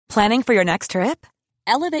Planning for your next trip?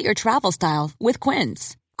 Elevate your travel style with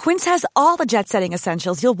Quince. Quince has all the jet-setting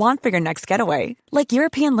essentials you'll want for your next getaway, like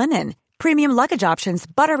European linen, premium luggage options,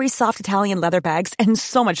 buttery soft Italian leather bags, and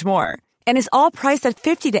so much more. And is all priced at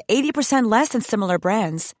 50 to 80% less than similar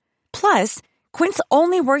brands. Plus, Quince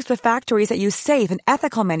only works with factories that use safe and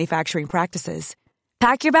ethical manufacturing practices.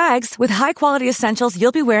 Pack your bags with high-quality essentials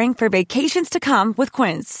you'll be wearing for vacations to come with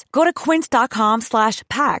Quince. Go to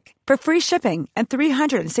quince.com/pack for free shipping and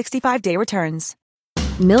 365-day returns.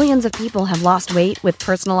 Millions of people have lost weight with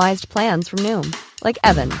personalized plans from Noom. Like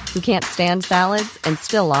Evan, who can't stand salads and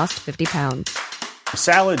still lost 50 pounds.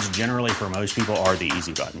 Salads generally for most people are the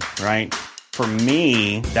easy button, right? For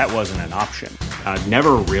me, that wasn't an option. I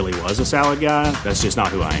never really was a salad guy. That's just not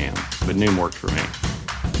who I am. But Noom worked for me.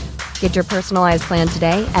 Get your personalized plan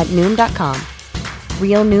today at Noom.com.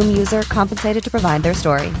 Real Noom user compensated to provide their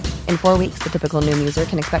story. In 4 weeks, the typical Noom user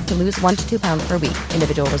can expect to lose 1 to 2 pounds per week.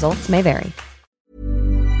 Individual results may vary.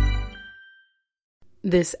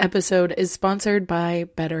 This episode is sponsored by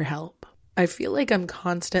BetterHelp. I feel like I'm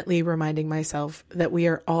constantly reminding myself that we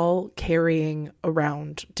are all carrying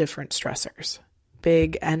around different stressors,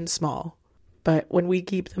 big and small. But when we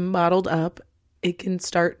keep them bottled up, it can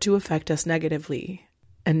start to affect us negatively.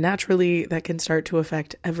 And naturally, that can start to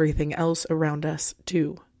affect everything else around us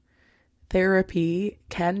too. Therapy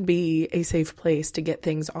can be a safe place to get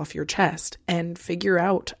things off your chest and figure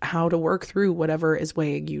out how to work through whatever is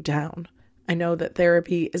weighing you down. I know that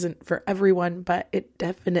therapy isn't for everyone, but it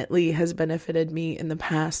definitely has benefited me in the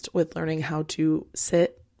past with learning how to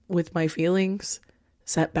sit with my feelings,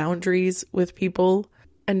 set boundaries with people,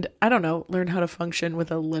 and learn how to function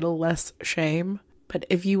with a little less shame. But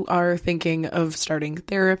if you are thinking of starting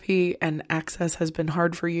therapy and access has been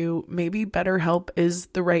hard for you, maybe BetterHelp is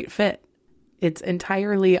the right fit. It's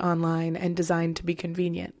entirely online and designed to be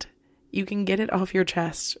convenient. You can get it off your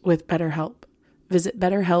chest with BetterHelp. Visit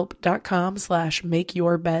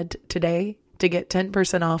BetterHelp.com/makeyourbed today to get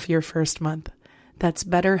 10% off your first month. That's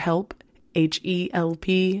BetterHelp,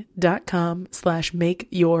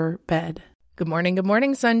 HELP.com/makeyourbed. Good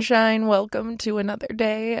morning, sunshine. Welcome to another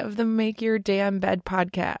day of the Make Your Damn Bed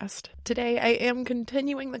podcast. Today, I am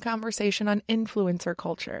continuing the conversation on influencer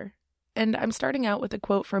culture. And I'm starting out with a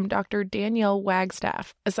quote from Dr. Danielle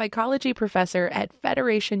Wagstaff, a psychology professor at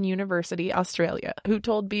Federation University, Australia, who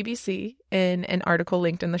told BBC in an article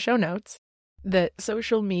linked in the show notes that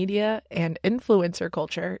social media and influencer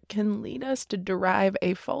culture can lead us to derive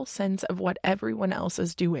a false sense of what everyone else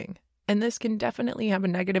is doing. And this can definitely have a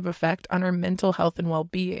negative effect on our mental health and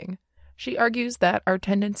well-being. She argues that our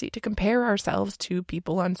tendency to compare ourselves to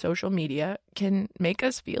people on social media can make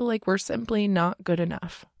us feel like we're simply not good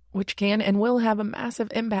enough, which can and will have a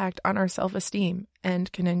massive impact on our self-esteem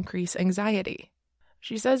and can increase anxiety.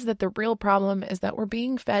 She says that the real problem is that we're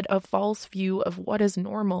being fed a false view of what is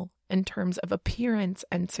normal in terms of appearance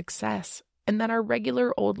and success, and that our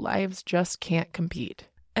regular old lives just can't compete.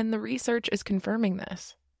 And the research is confirming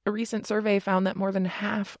this. A recent survey found that more than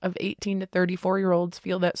half of 18 to 34-year-olds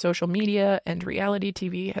feel that social media and reality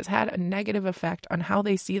TV has had a negative effect on how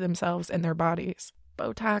they see themselves and their bodies.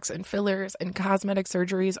 Botox and fillers and cosmetic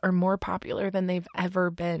surgeries are more popular than they've ever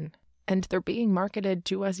been, and they're being marketed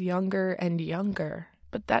to us younger and younger.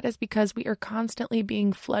 But that is because we are constantly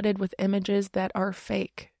being flooded with images that are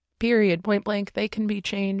fake. Period. Point blank, they can be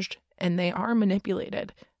changed and they are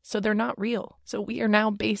manipulated. So they're not real. So we are now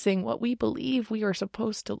basing what we believe we are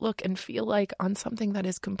supposed to look and feel like on something that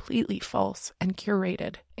is completely false and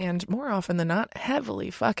curated, and more often than not, heavily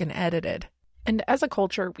fucking edited. And as a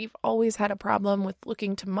culture, we've always had a problem with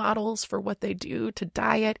looking to models for what they do to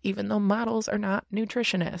diet, even though models are not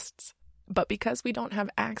nutritionists. But because we don't have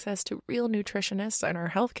access to real nutritionists and our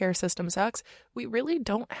healthcare system sucks, we really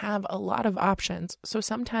don't have a lot of options. So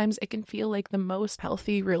sometimes it can feel like the most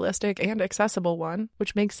healthy, realistic, and accessible one,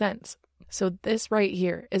 which makes sense. So this right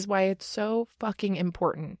here is why it's so fucking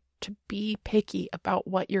important to be picky about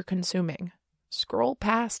what you're consuming. Scroll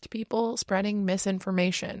past people spreading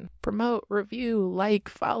misinformation. Promote, review, like,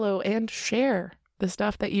 follow, and share the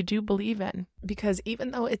stuff that you do believe in. Because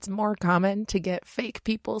even though it's more common to get fake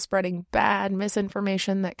people spreading bad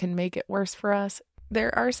misinformation that can make it worse for us,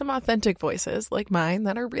 there are some authentic voices like mine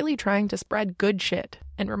that are really trying to spread good shit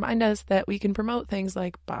and remind us that we can promote things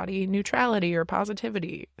like body neutrality or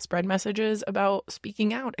positivity, spread messages about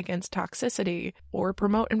speaking out against toxicity, or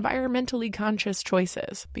promote environmentally conscious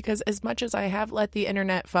choices. Because as much as I have let the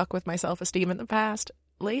internet fuck with my self-esteem in the past,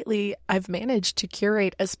 lately, I've managed to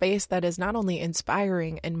curate a space that is not only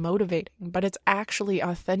inspiring and motivating, but it's actually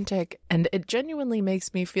authentic, and it genuinely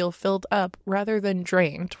makes me feel filled up rather than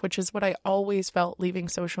drained, which is what I always felt leaving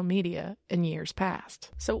social media in years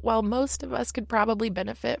past. So while most of us could probably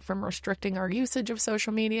benefit from restricting our usage of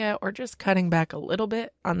social media or just cutting back a little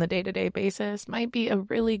bit on the day-to-day basis, might be a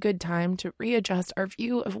really good time to readjust our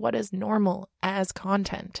view of what is normal as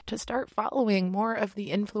content, to start following more of the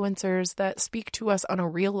influencers that speak to us on a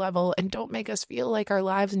real level and don't make us feel like our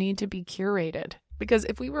lives need to be curated. Because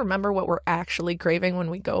if we remember what we're actually craving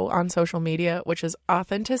when we go on social media, which is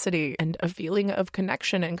authenticity and a feeling of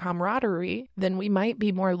connection and camaraderie, then we might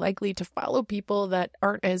be more likely to follow people that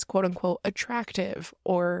aren't as quote-unquote attractive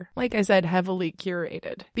or, like I said, heavily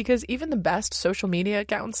curated. Because even the best social media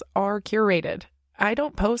accounts are curated. I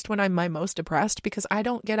don't post when I'm my most depressed because I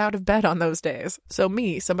don't get out of bed on those days. So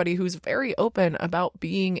me, somebody who's very open about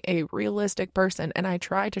being a realistic person, and I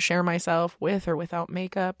try to share myself with or without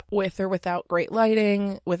makeup, with or without great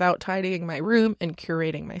lighting, without tidying my room and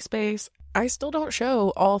curating my space, I still don't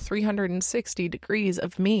show all 360 degrees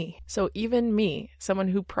of me. So even me, someone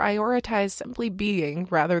who prioritizes simply being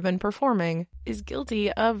rather than performing, is guilty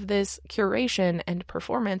of this curation and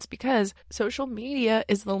performance because social media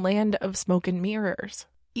is the land of smoke and mirrors.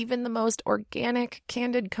 Even the most organic,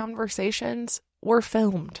 candid conversations were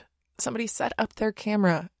filmed. Somebody set up their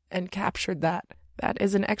camera and captured that. That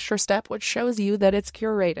is an extra step which shows you that it's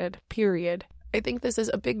curated, period. I think this is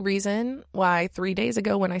a big reason why 3 days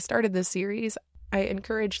ago when I started this series, I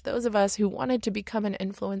encouraged those of us who wanted to become an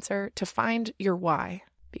influencer to find your why.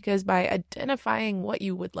 Because by identifying what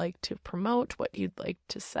you would like to promote, what you'd like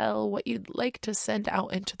to sell, what you'd like to send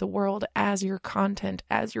out into the world as your content,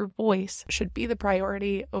 as your voice, should be the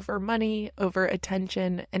priority over money, over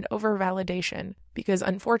attention, and over validation. Because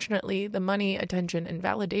unfortunately, the money, attention, and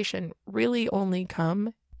validation really only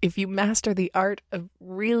come if you master the art of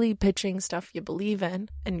really pitching stuff you believe in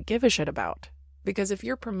and give a shit about. Because if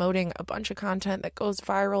you're promoting a bunch of content that goes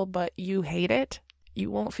viral but you hate it, you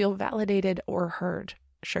won't feel validated or heard.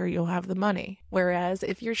 Sure, you'll have the money. Whereas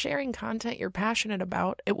if you're sharing content you're passionate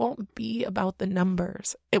about, it won't be about the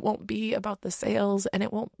numbers. It won't be about the sales, and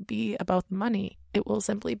it won't be about the money. It will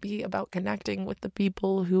simply be about connecting with the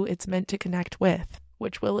people who it's meant to connect with,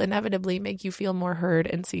 which will inevitably make you feel more heard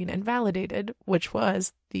and seen and validated, which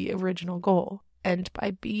was the original goal. And by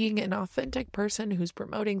being an authentic person who's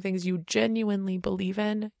promoting things you genuinely believe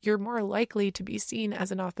in, you're more likely to be seen as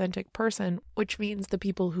an authentic person, which means the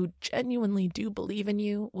people who genuinely do believe in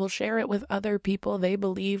you will share it with other people they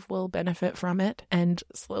believe will benefit from it. And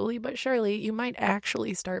slowly but surely, you might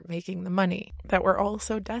actually start making the money that we're all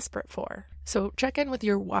so desperate for. So check in with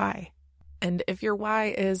your why. And if your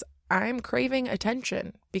why is, I'm craving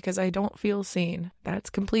attention because I don't feel seen, that's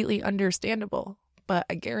completely understandable. But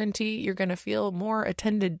I guarantee you're going to feel more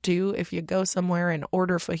attended to if you go somewhere and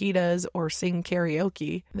order fajitas or sing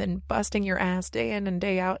karaoke than busting your ass day in and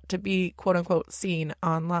day out to be quote-unquote seen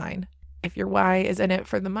online. If your why is in it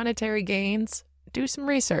for the monetary gains, do some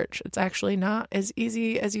research. It's actually not as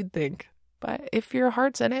easy as you'd think. But if your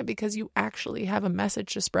heart's in it because you actually have a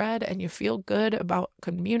message to spread and you feel good about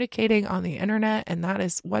communicating on the internet and that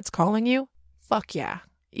is what's calling you, fuck yeah.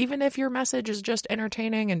 Even if your message is just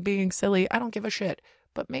entertaining and being silly, I don't give a shit.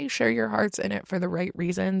 But make sure your heart's in it for the right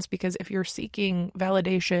reasons, because if you're seeking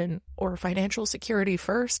validation or financial security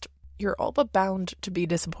first, you're all but bound to be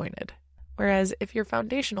disappointed. Whereas if your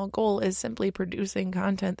foundational goal is simply producing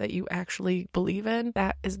content that you actually believe in,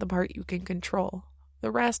 that is the part you can control.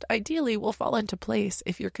 The rest, ideally, will fall into place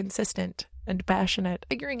if you're consistent and passionate.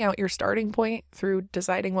 Figuring out your starting point through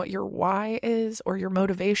deciding what your why is or your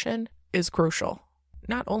motivation is crucial.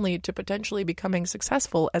 Not only to potentially becoming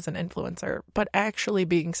successful as an influencer, but actually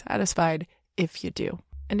being satisfied if you do.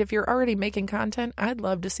 And if you're already making content, I'd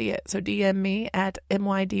love to see it. So DM me at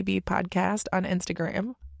MYDBpodcast on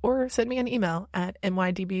Instagram, or send me an email at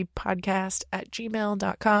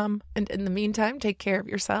mydbpodcast@gmail.com. And in the meantime, take care of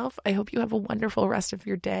yourself. I hope you have a wonderful rest of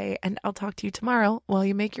your day, and I'll talk to you tomorrow while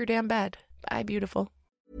you make your damn bed. Bye, beautiful.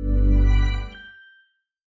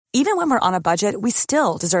 Even when we're on a budget, we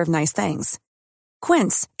still deserve nice things.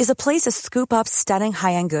 Quince is a place to scoop up stunning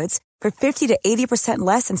high-end goods for 50 to 80%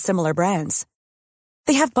 less than similar brands.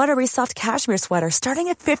 They have buttery soft cashmere sweaters starting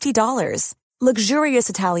at $50, luxurious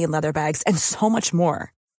Italian leather bags, and so much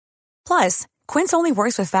more. Plus, Quince only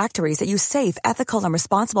works with factories that use safe, ethical, and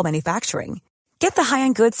responsible manufacturing. Get the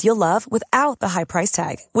high-end goods you'll love without the high price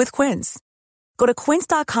tag with Quince. Go to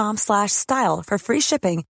quince.com/style for free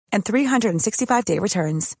shipping and 365-day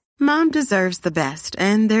returns. Mom deserves the best,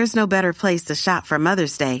 and there's no better place to shop for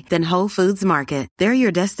Mother's Day than Whole Foods Market. They're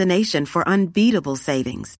your destination for unbeatable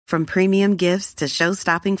savings, from premium gifts to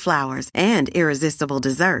show-stopping flowers and irresistible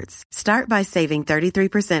desserts. Start by saving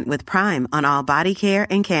 33% with Prime on all body care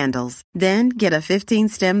and candles. Then get a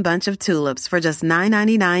 15-stem bunch of tulips for just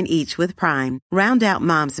 $9.99 each with Prime. Round out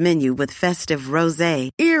Mom's menu with festive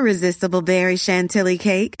rosé, irresistible berry chantilly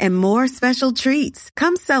cake, and more special treats.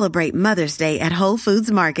 Come celebrate Mother's Day at Whole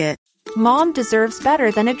Foods Market. Mom deserves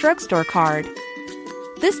better than a drugstore card.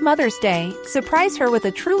 This Mother's Day, surprise her with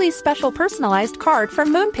a truly special personalized card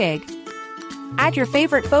from Moonpig. Add your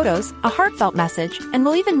favorite photos, a heartfelt message, and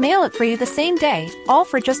we'll even mail it for you the same day, all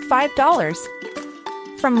for just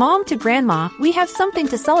 $5. From mom to grandma, we have something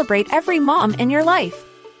to celebrate every mom in your life.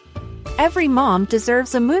 Every mom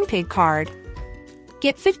deserves a Moonpig card.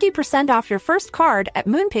 Get 50% off your first card at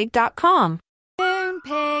Moonpig.com.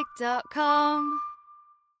 Moonpig.com